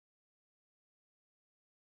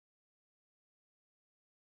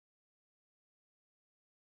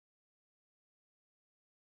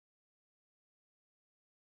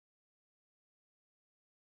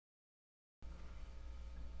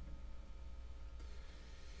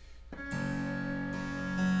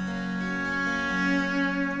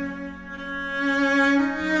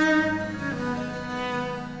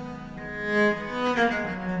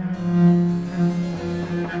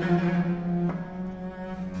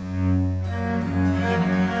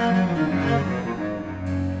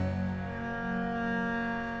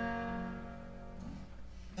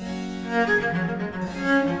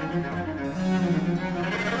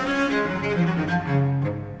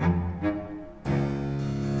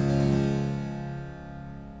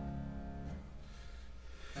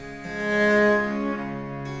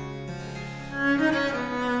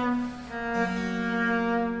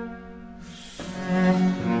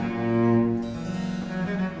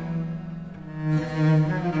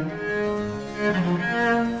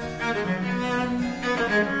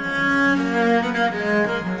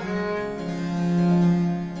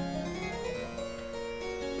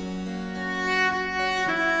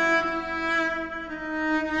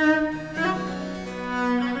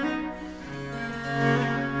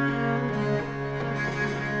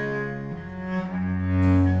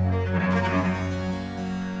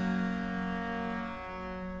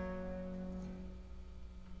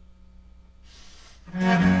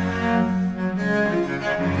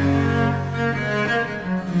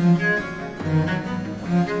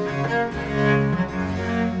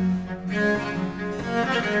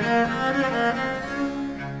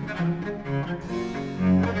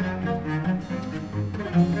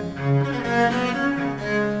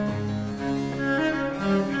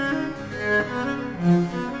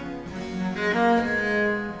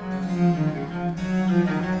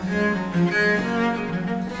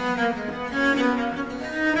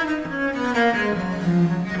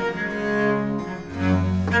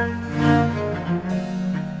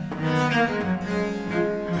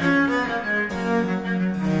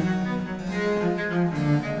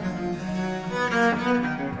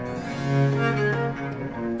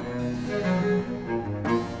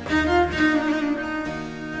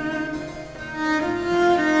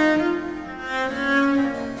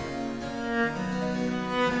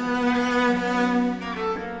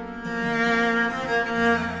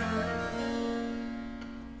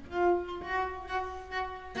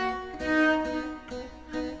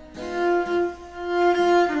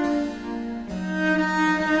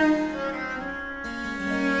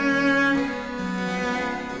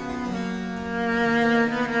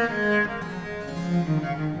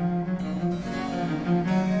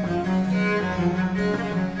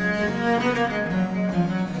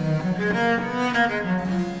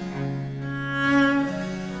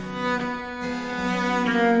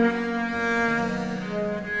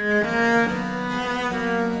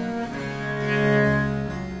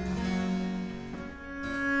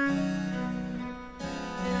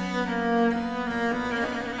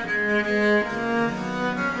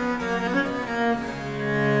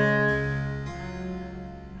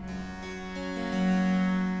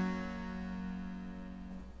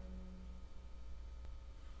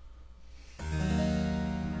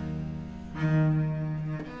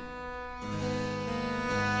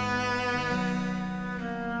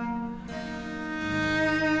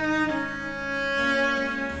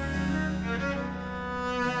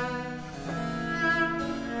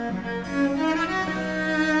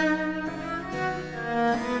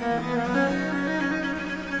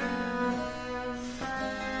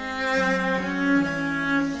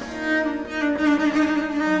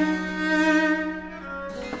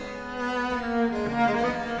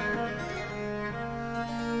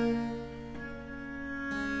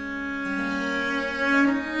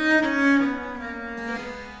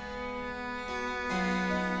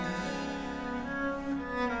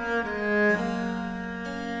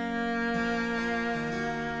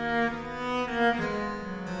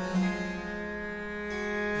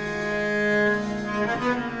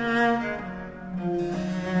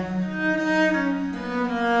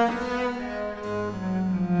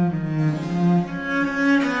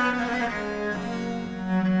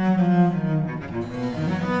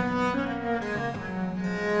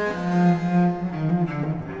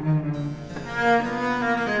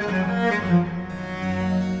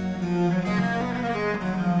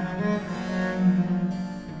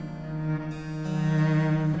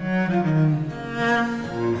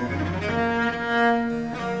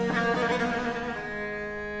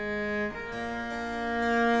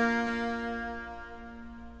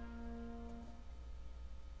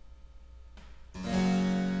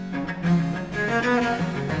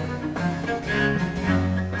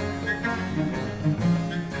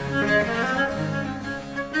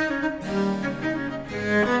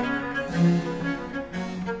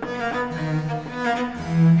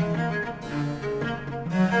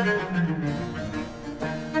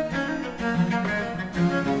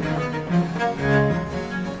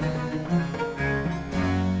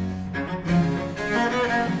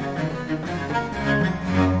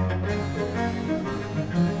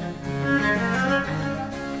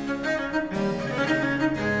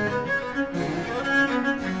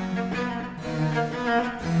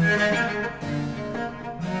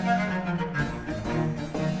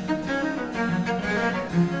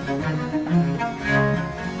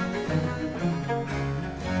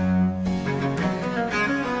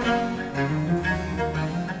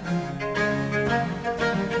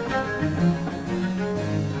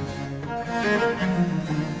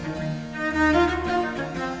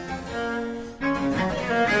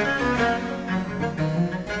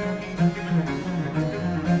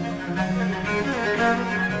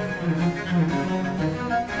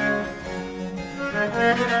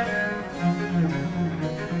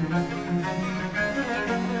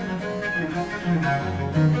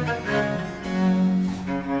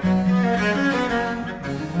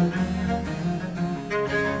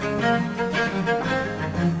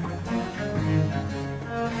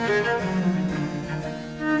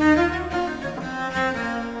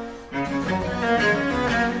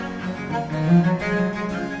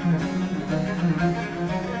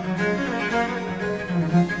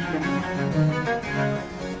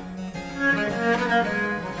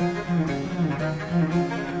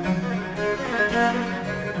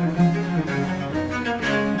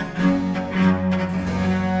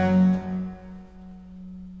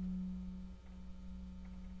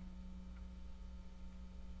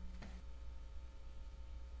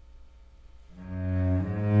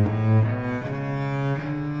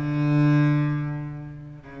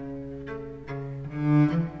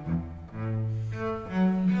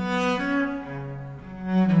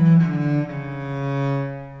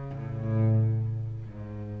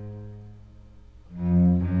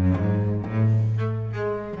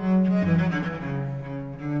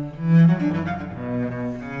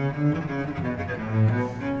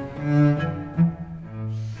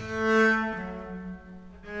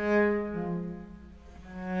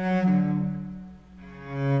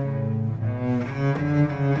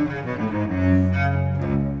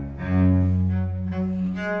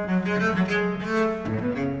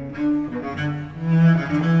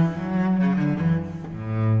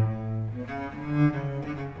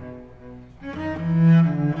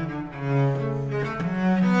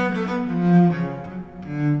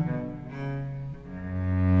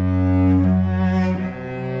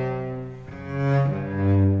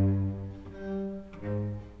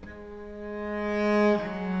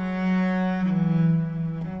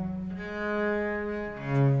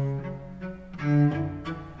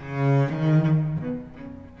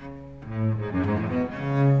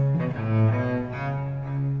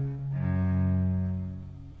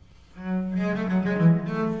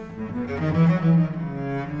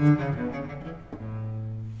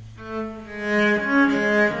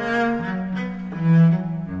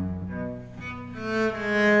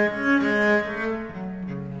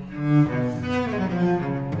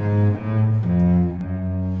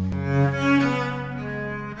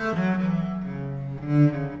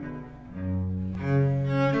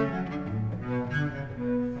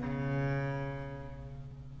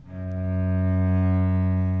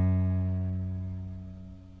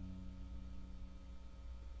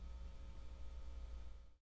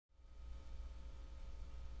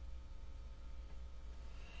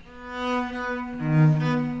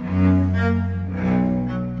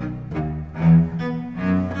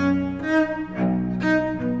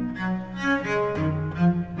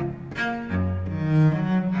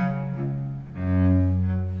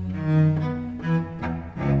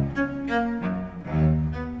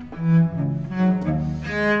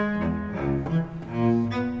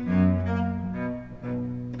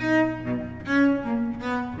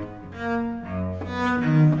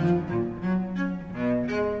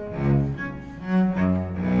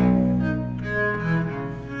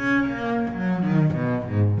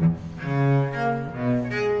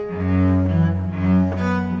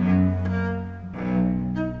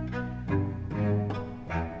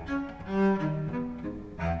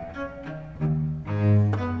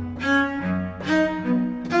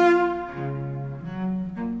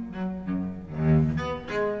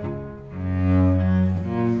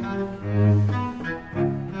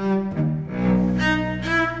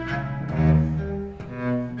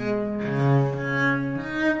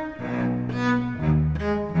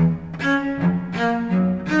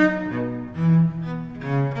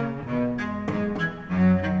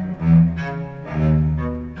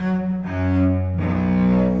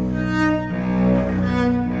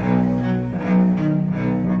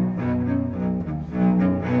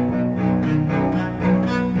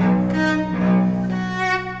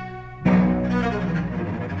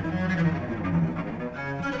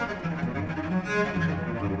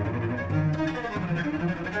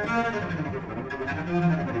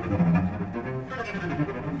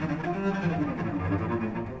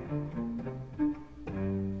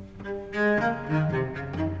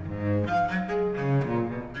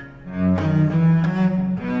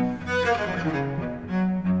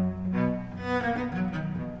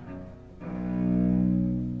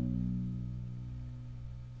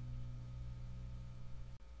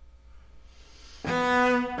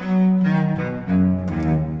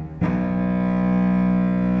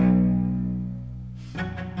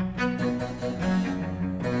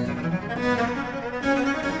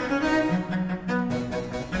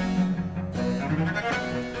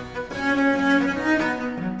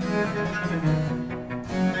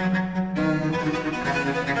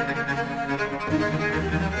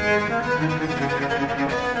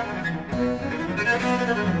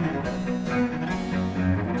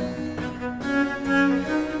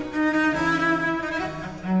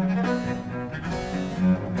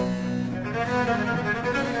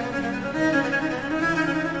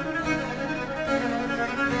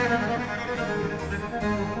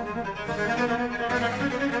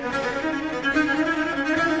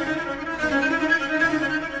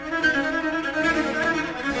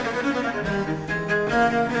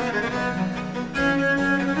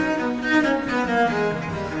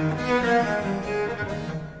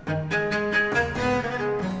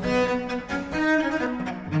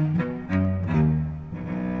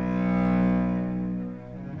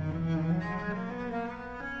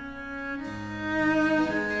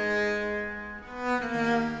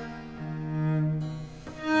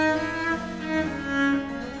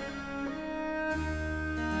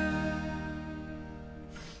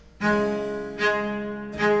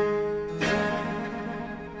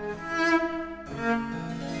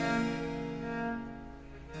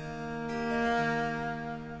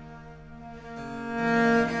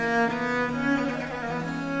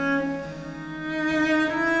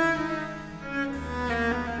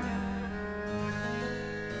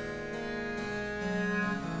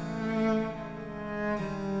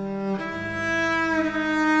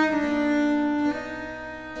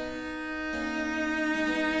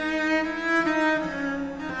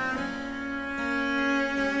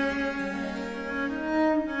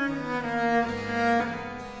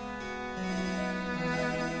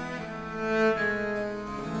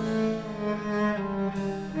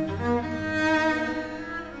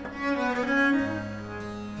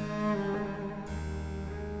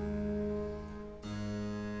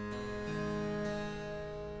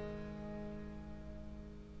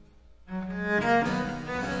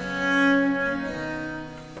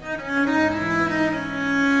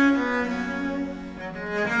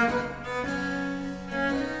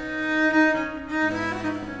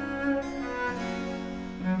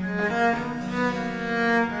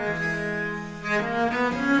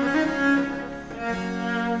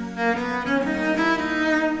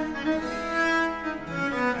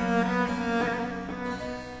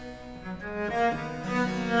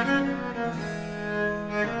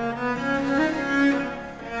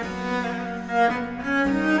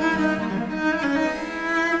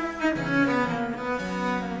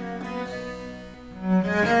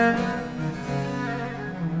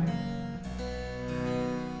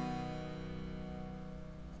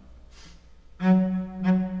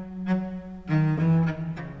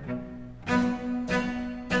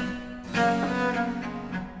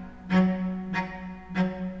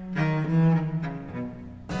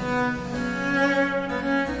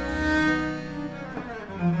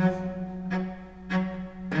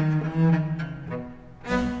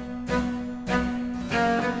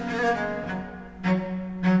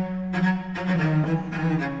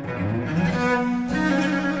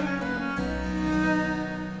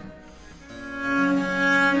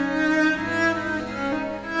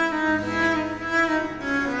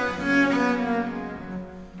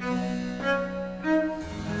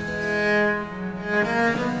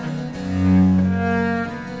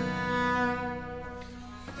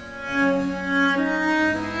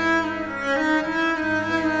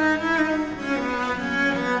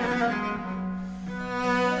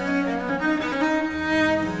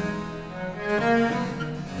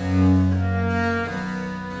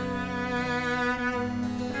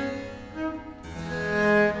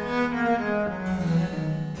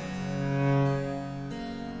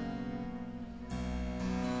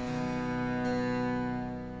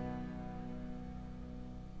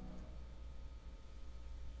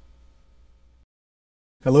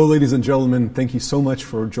Hello, ladies and gentlemen. Thank you so much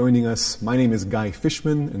for joining us. My name is Guy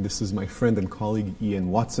Fishman, and this is my friend and colleague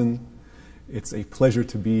Ian Watson. It's a pleasure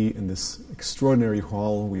to be in this extraordinary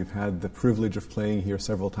hall. We've had the privilege of playing here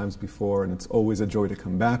several times before, and it's always a joy to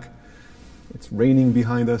come back. It's raining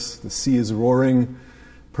behind us, the sea is roaring,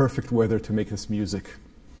 perfect weather to make this music.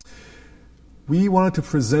 We wanted to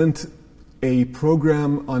present a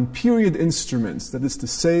program on period instruments. That is to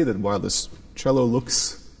say that while this cello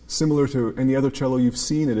looks similar to any other cello you've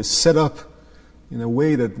seen, it is set up in a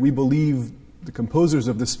way that we believe the composers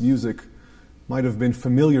of this music might have been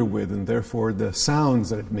familiar with, and therefore the sounds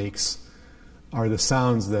that it makes are the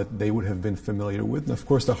sounds that they would have been familiar with. And of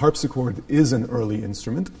course, the harpsichord is an early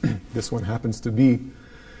instrument. This one happens to be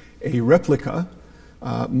a replica.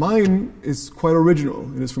 Mine is quite original.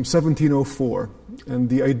 It is from 1704. And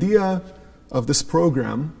the idea of this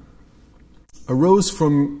program arose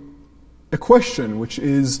from a question, which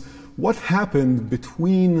is what happened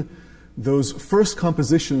between those first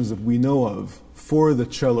compositions that we know of for the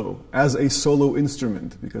cello as a solo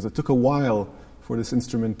instrument, because it took a while for this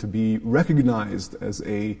instrument to be recognized as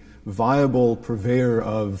a viable purveyor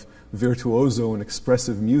of virtuoso and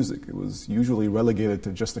expressive music. It was usually relegated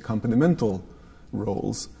to just accompanimental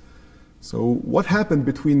roles. So what happened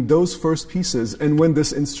between those first pieces and when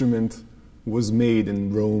this instrument was made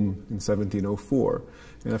in Rome in 1704?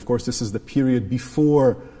 And of course, this is the period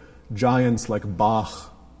before giants like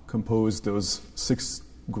Bach composed those 6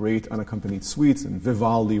 great unaccompanied suites, and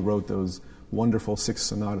Vivaldi wrote those wonderful 6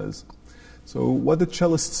 sonatas. So what did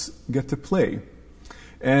cellists get to play?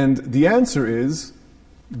 And the answer is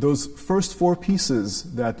those first 4 pieces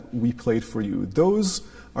that we played for you. Those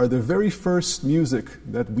are the very first music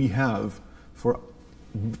that we have for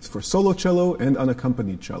solo cello and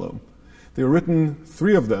unaccompanied cello. They were written,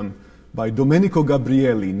 3 of them, by Domenico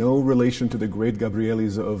Gabrielli, no relation to the great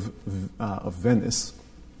Gabriellis of Venice.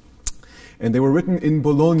 And they were written in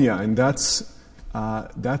Bologna, and that's a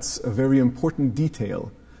very important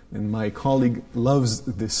detail. And my colleague loves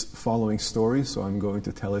this following story, so I'm going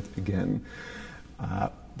to tell it again.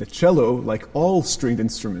 The cello, like all stringed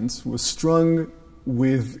instruments, was strung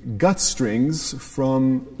with gut strings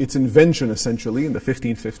from its invention, essentially, in the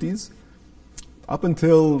 1550s, up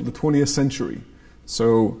until the 20th century.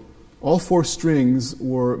 So all 4 strings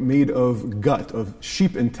were made of gut, of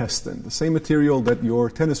sheep intestine, the same material that your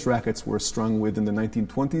tennis rackets were strung with in the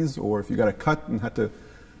 1920s, or if you got a cut and had to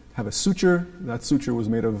have a suture, that suture was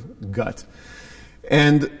made of gut.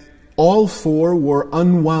 And all 4 were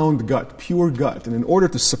unwound gut, pure gut. And in order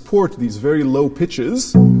to support these very low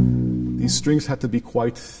pitches, these strings had to be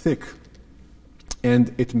quite thick.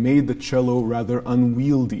 And it made the cello rather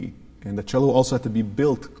unwieldy. And the cello also had to be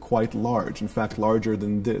built quite large, in fact, larger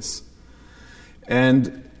than this.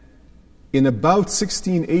 And in about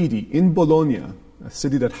 1680, in Bologna, a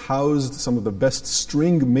city that housed some of the best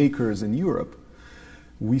string makers in Europe,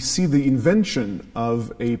 we see the invention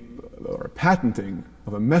of or patenting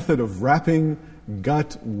of a method of wrapping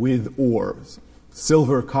gut with ores,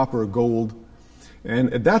 silver, copper, gold.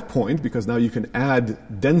 And at that point, because now you can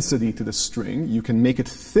add density to the string, you can make it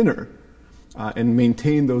thinner and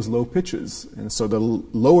maintain those low pitches. And so the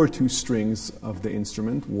lower 2 strings of the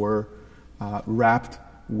instrument were wrapped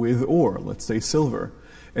with ore, let's say silver.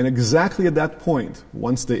 And exactly at that point,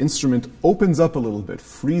 once the instrument opens up a little bit,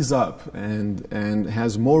 frees up, and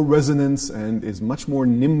has more resonance and is much more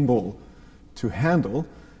nimble to handle,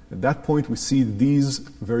 at that point we see these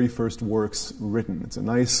very first works written. It's a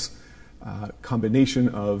nice combination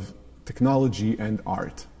of technology and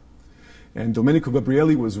art. And Domenico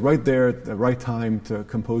Gabrielli was right there at the right time to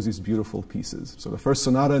compose these beautiful pieces. So the first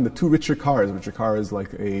sonata and the 2 Ricercars. Ricercar is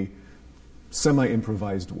like a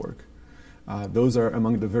semi-improvised work. Those are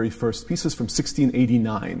among the very first pieces from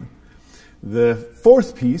 1689. The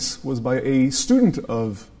 4th piece was by a student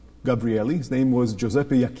of Gabrielli. His name was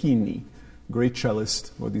Giuseppe JACCHINI, great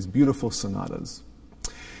cellist, with these beautiful sonatas.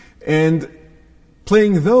 And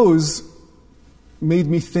playing those made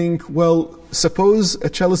me think, well, suppose a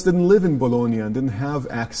cellist didn't live in Bologna and didn't have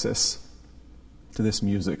access to this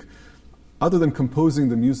music. Other than composing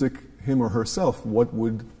the music him or herself, what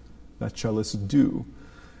would that cellist do?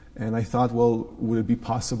 And I thought, well, would it be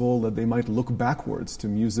possible that they might look backwards to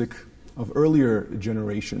music of earlier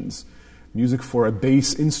generations, music for a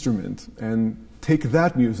bass instrument, and take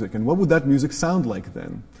that music, and what would that music sound like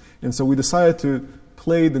then? And so we decided to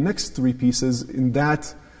play the next 3 pieces in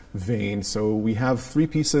that vein. So we have 3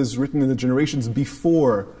 pieces written in the generations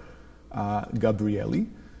before Gabrielli,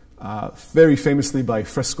 very famously by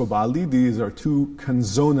Frescobaldi. These are 2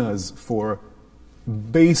 canzonas for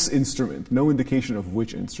bass instrument, no indication of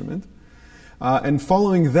which instrument. And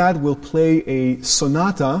following that, we'll play a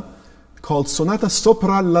sonata called Sonata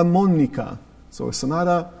Sopra la Monica. So a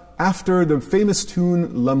sonata after the famous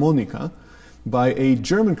tune La Monica by a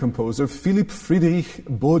German composer, Philipp Friedrich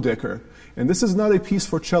BÖDDECKER. And this is not a piece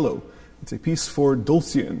for cello. It's a piece for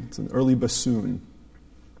dulcian. It's an early bassoon.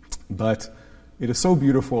 But it is so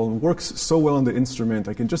beautiful and works so well on the instrument.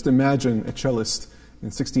 I can just imagine a cellist in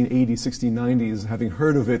 1680s, 1690s having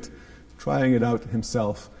heard of it, trying it out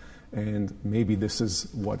himself, and maybe this is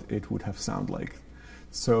what it would have sounded like.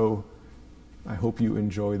 So I hope you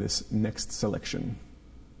enjoy this next selection.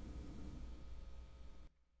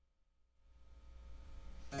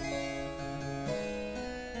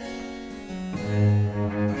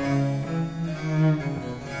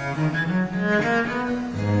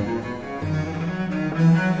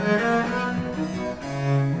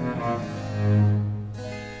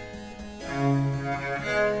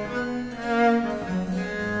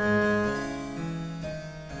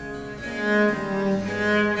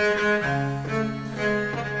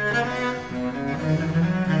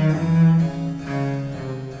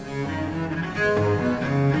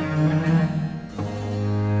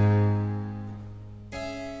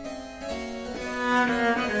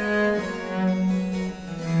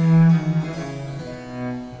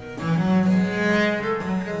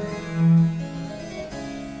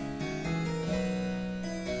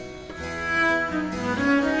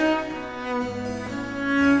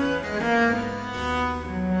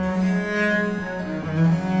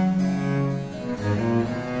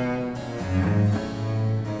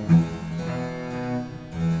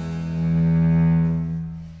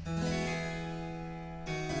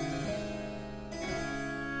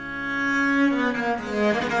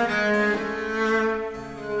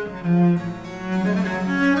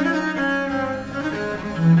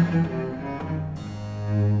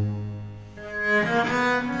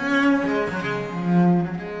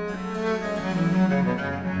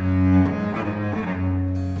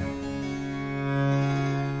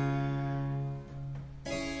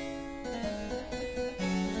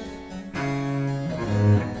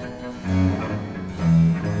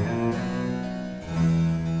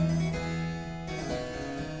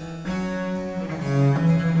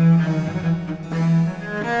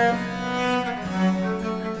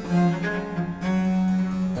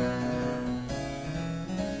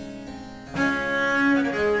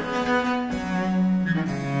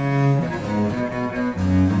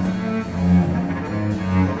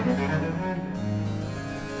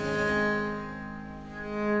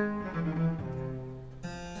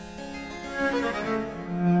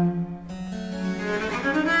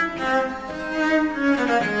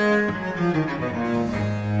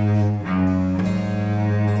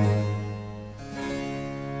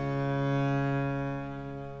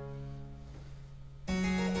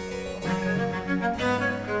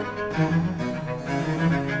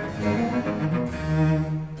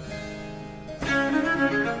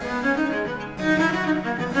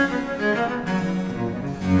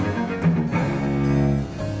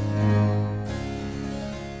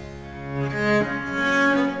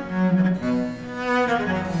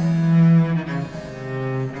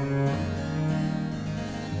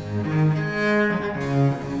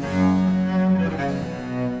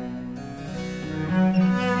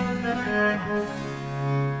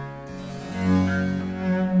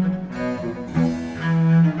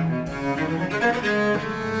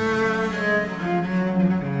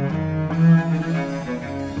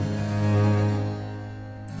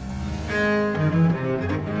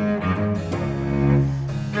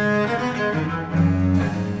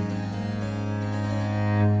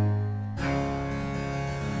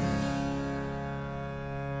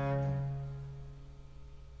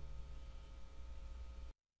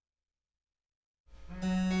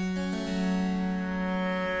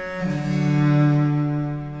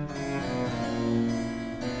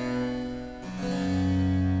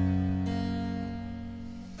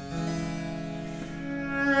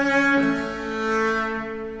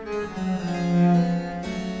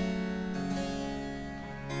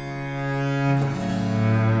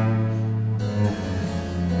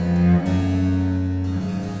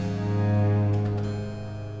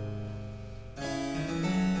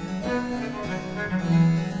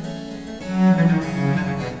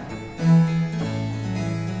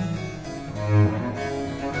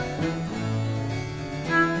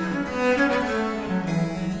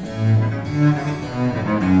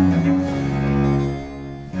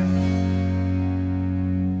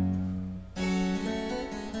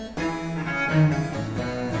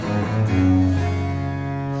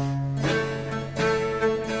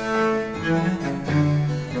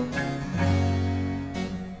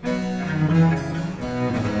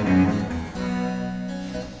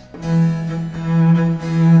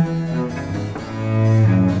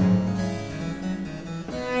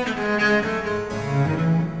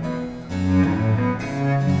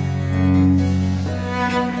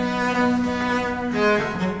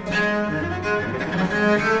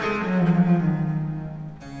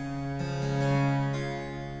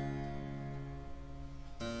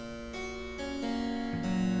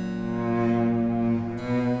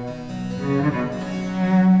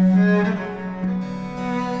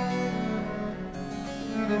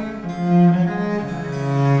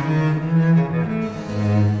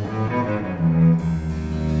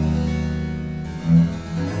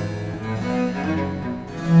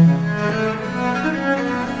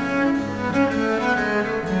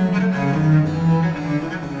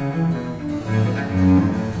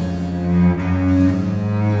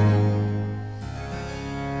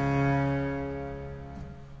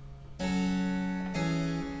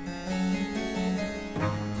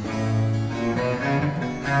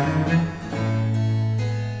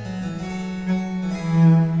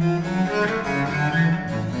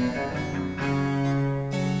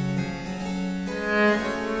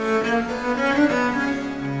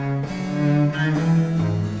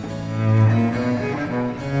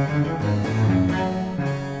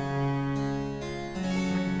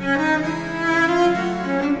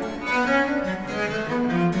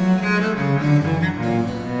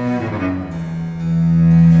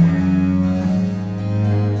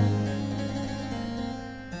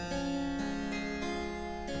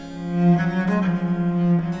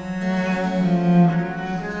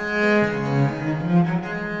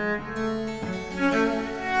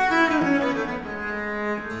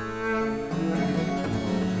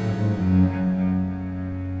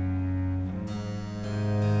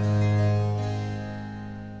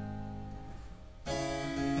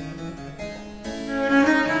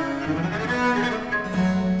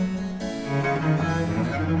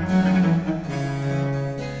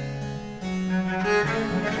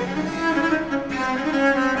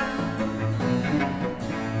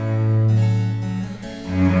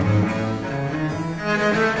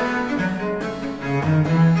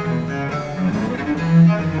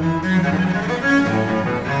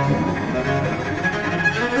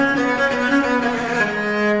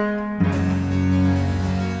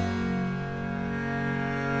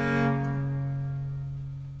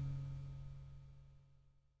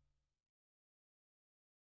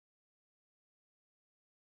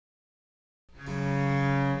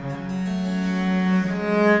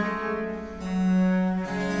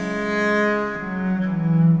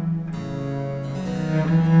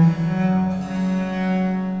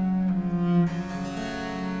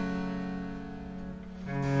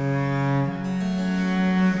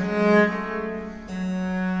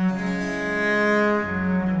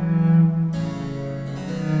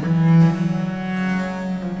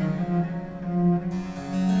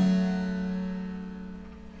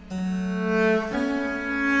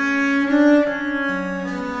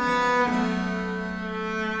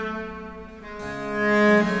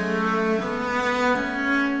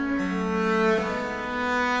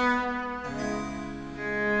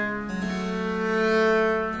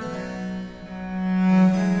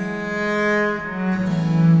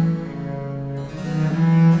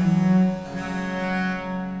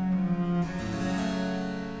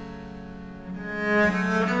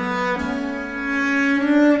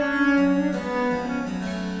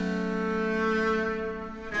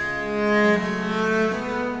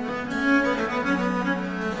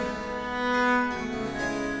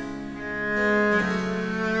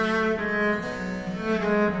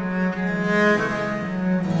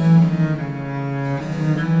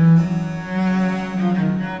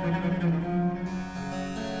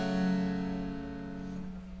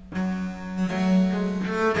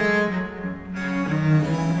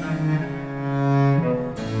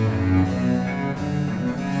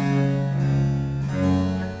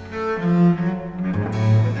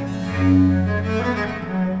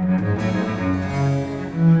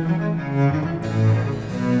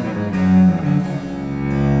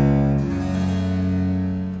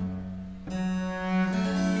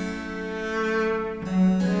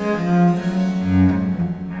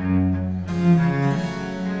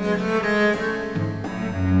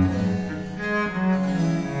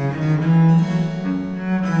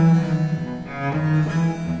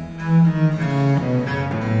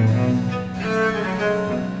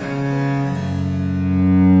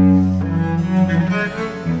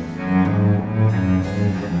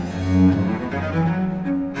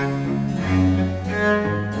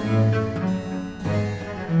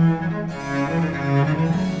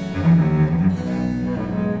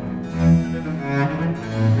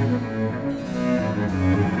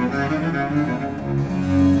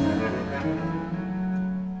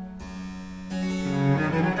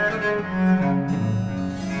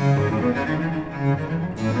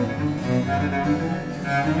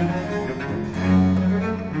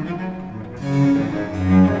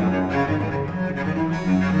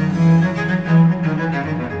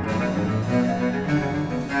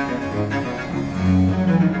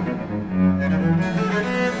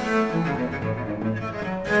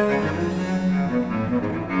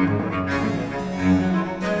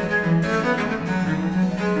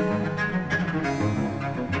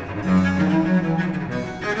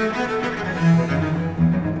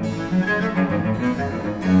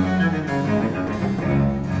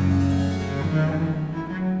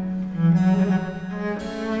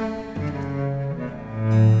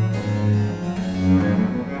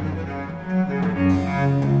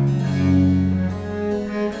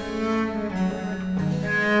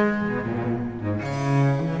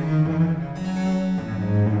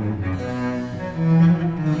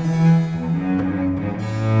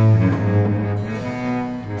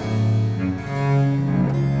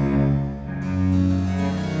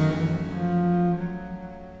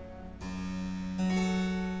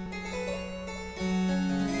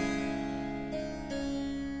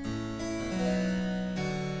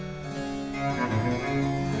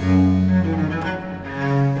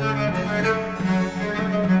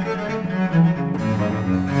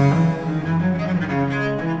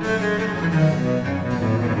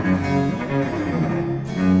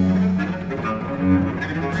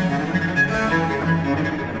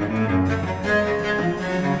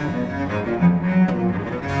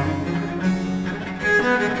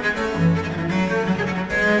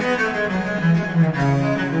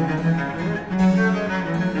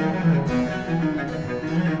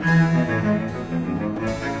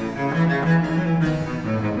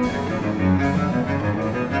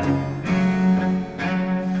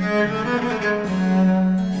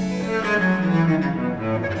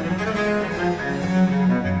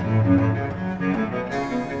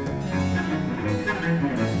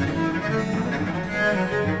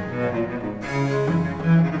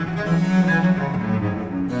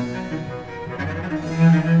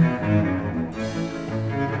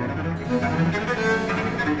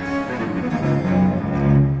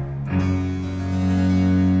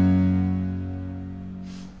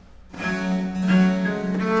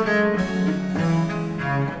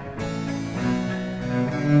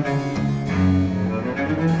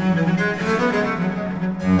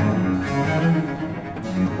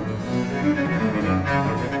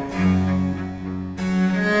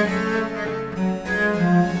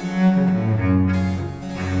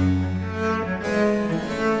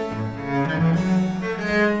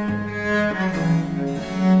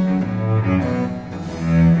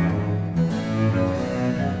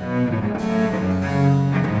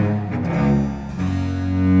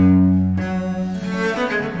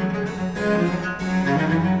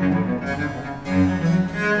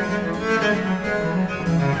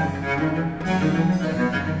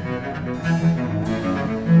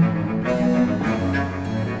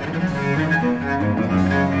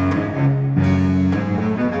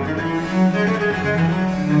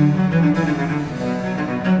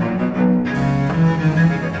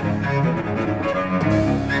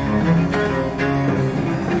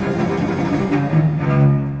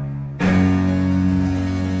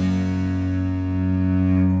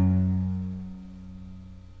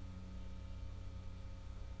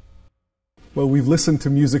 Well, we've listened to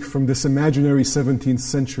music from this imaginary 17th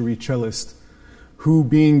century cellist who,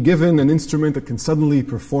 being given an instrument that can suddenly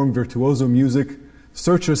perform virtuoso music,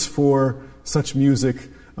 searches for such music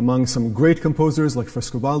among some great composers like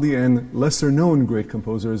Frescobaldi and lesser-known great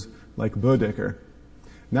composers like BÖDDECKER.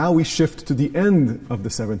 Now we shift to the end of the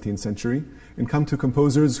 17th century and come to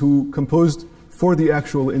composers who composed for the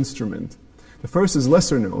actual instrument. The first is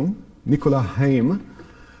lesser known. Nicola HAYM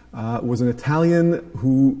was an Italian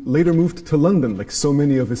who later moved to London, like so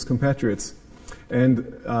many of his compatriots, and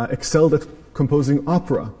excelled at composing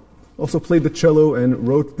opera. Also played the cello and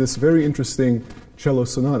wrote this very interesting cello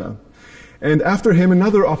sonata. And after him,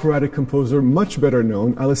 another operatic composer, much better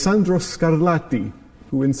known, Alessandro Scarlatti,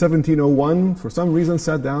 who in 1701, for some reason,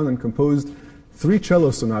 sat down and composed 3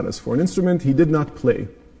 cello sonatas for an instrument he did not play.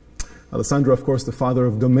 Alessandro, of course, the father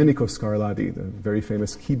of Domenico Scarlatti, the very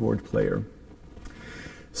famous keyboard player.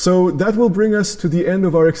 So that will bring us to the end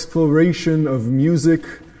of our exploration of music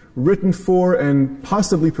written for and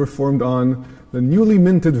possibly performed on the newly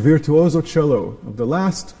minted virtuoso cello of the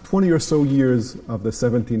last 20 or so years of the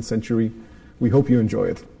 17th century. We hope you enjoy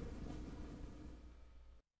it.